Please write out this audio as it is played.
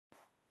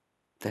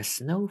The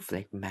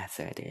snowflake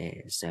method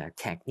is a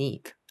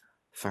technique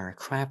for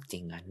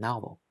crafting a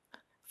novel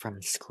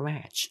from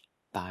scratch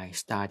by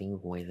starting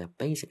with a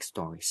basic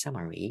story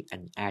summary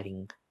and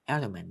adding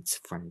elements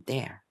from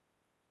there.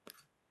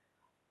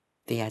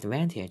 The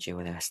advantage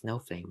of the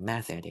snowflake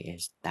method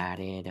is that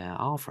it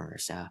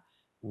offers a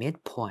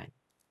midpoint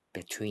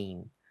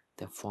between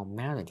the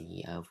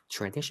formality of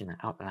traditional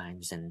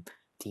outlines and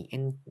the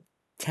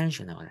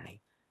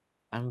intentionally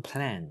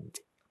unplanned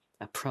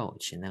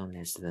approach known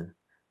as the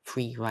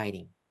free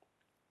writing.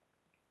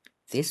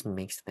 This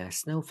makes the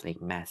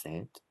snowflake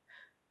method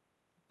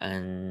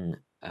an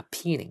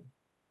appealing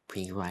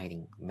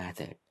pre-writing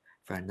method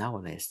for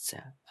novelists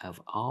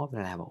of all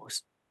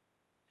levels,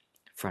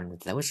 from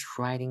those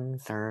writing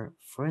their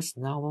first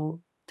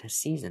novel to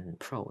seasoned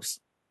pros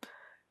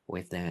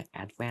with the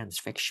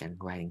advanced fiction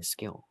writing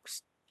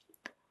skills.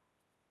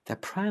 The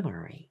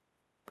primary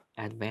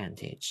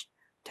advantage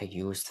to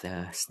use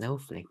the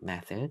snowflake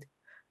method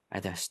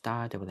at the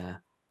start of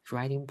the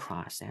writing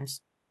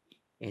process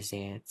is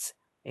its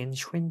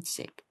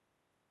intrinsic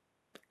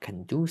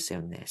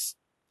conduciveness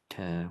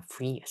to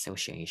free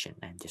association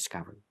and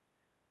discovery.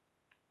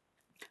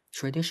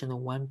 Traditional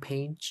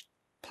one-page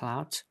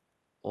plot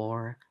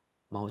or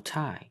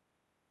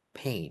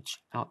multi-page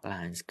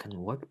outlines can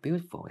work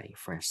beautifully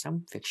for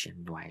some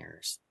fiction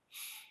writers,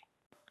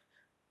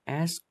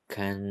 as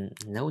can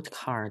note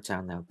cards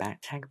on the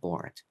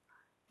backboard,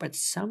 but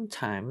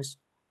sometimes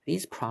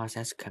this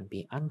process can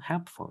be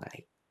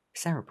unhelpfully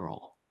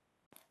cerebral.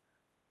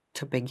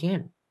 To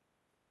begin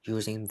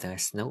using the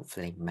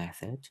snowflake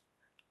method,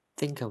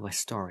 think of a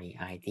story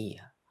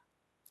idea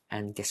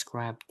and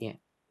describe it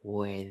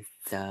with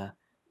the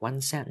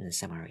one-sentence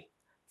summary.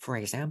 For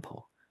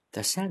example,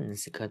 the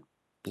sentence could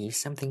be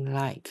something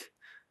like,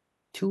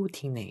 two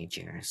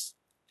teenagers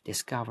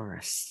discover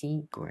a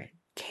secret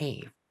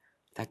cave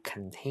that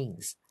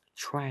contains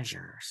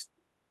treasures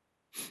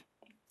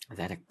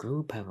that a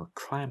group of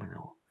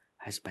criminals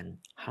has been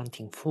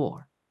hunting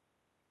for.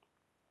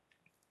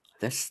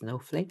 The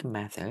snowflake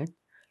method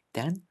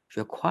then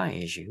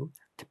requires you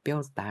to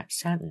build that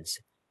sentence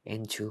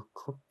into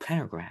a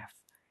paragraph,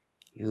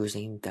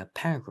 using the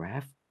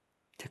paragraph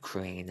to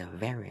create a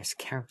various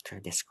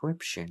character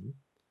description.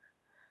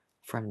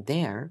 From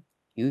there,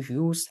 you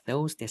use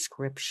those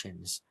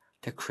descriptions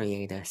to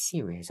create a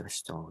series of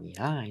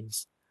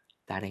storylines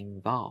that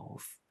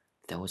involve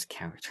those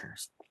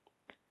characters.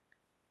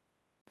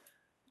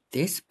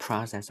 This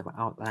process of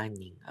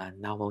outlining a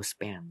novel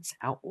spans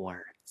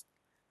outwards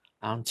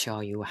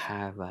until you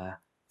have a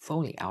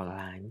fully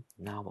outlined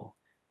novel,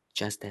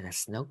 just as a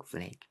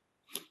snowflake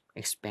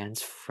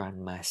expands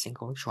from a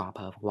single drop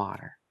of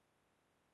water.